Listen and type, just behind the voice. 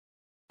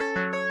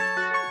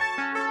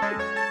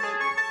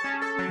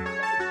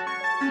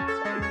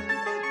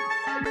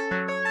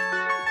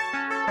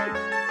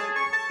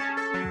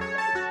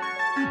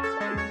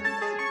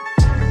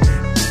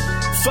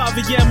5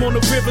 a.m. on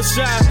the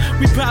riverside.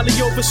 We probably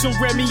over some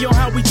Remy on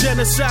how we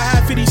genocide.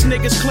 Half of these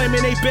niggas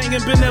claiming they banging,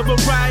 but never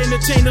ride.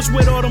 Entertainers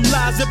with all them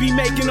lies that be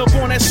making up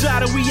on that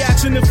side. And we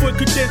asking them for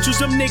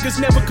credentials. Them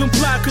niggas never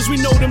comply, cause we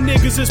know them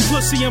niggas is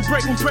pussy and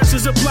break when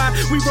pressures apply.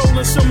 We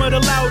rolling some of the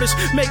loudest,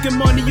 making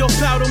money off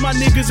powder. My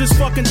niggas is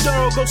fucking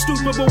thorough, go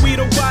stupid, but we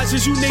the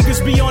wisest. You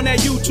niggas be on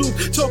that YouTube,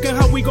 talking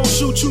how we gon'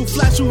 shoot you.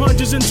 Flash you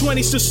hundreds and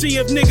twenties to see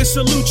if niggas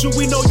salute you.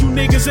 We know you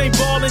niggas ain't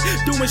ballin',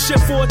 doing shit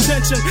for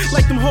attention,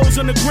 like them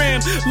hoes on the gram.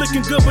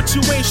 Looking good, but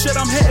you ain't shit.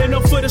 I'm heading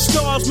up for the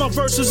stars. My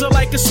verses are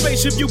like a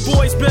spaceship. You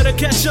boys better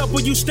catch up, or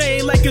you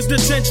staying like it's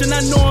detention.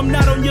 I know I'm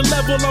not on your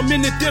level, I'm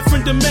in a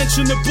different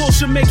dimension. The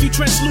bullshit make you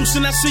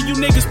translucent. I see you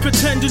niggas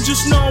pretending,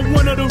 just know I'm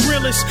one of the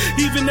realest.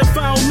 Even if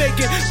I don't make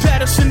it,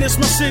 Patterson is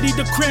my city.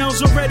 The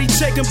crown's already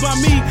taken by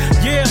me.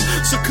 Yeah,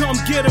 so come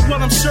get it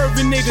while I'm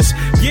serving niggas.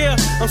 Yeah,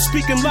 I'm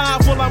speaking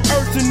live while I'm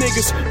earthing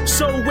niggas.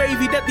 So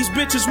wavy that these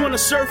bitches wanna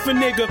surf a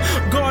nigga.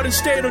 Garden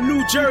State or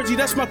New Jersey,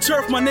 that's my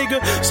turf, my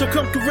nigga. So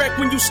come correct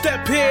when you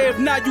step here. If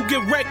not, you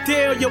get wrecked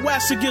here. Your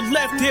ass will get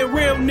left here.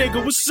 Real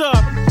nigga, what's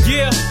up?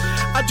 Yeah,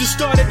 I just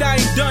started, I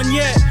ain't done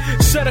yet.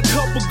 Set a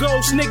couple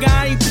goals, nigga,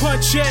 I ain't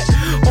punch yet.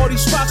 All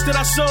these spots that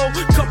I sold,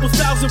 couple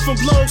thousand from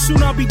blows.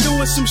 Soon I'll be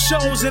doing some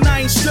shows and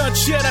I ain't stud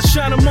shit. I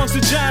shine amongst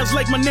the giants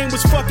like my name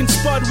was fucking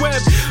Spud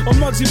Webb.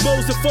 Amongst the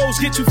bows, the foes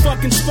get you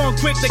fucking spun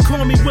quick. They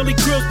call me Willie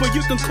Crillz, but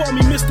you can call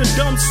me Mr.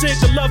 Dumb Sick.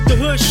 The love the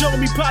hood show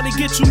me probably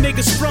get you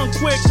niggas sprung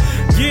quick.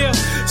 Yeah,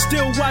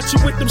 still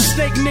watching with them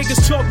snake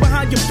niggas talk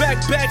behind your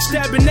back,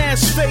 backstabbing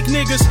ass fake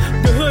niggas.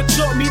 The hood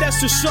taught me that's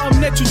just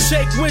something that you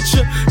take with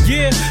you.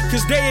 Yeah,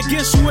 cause they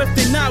against you if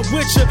they not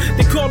with you.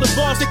 They call it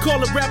bars, they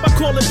call it rap, I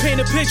call it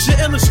paint a picture.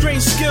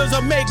 Illustrating skills,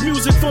 I make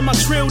music for my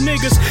trail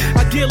niggas.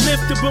 I get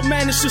lifted but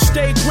manage to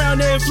stay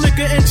grounded and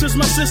flicker inches.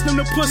 My system,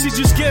 the pussy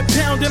just get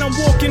pounded. I'm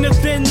walking a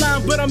thin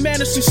line but I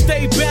manage to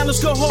stay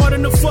balanced. Go hard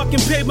in the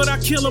fucking pavement, I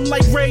kill him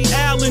like Ray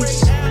Allen.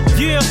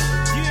 Yeah,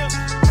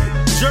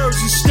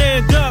 Jersey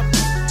stand up.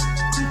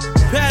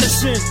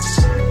 Patterson,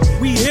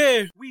 we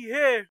here.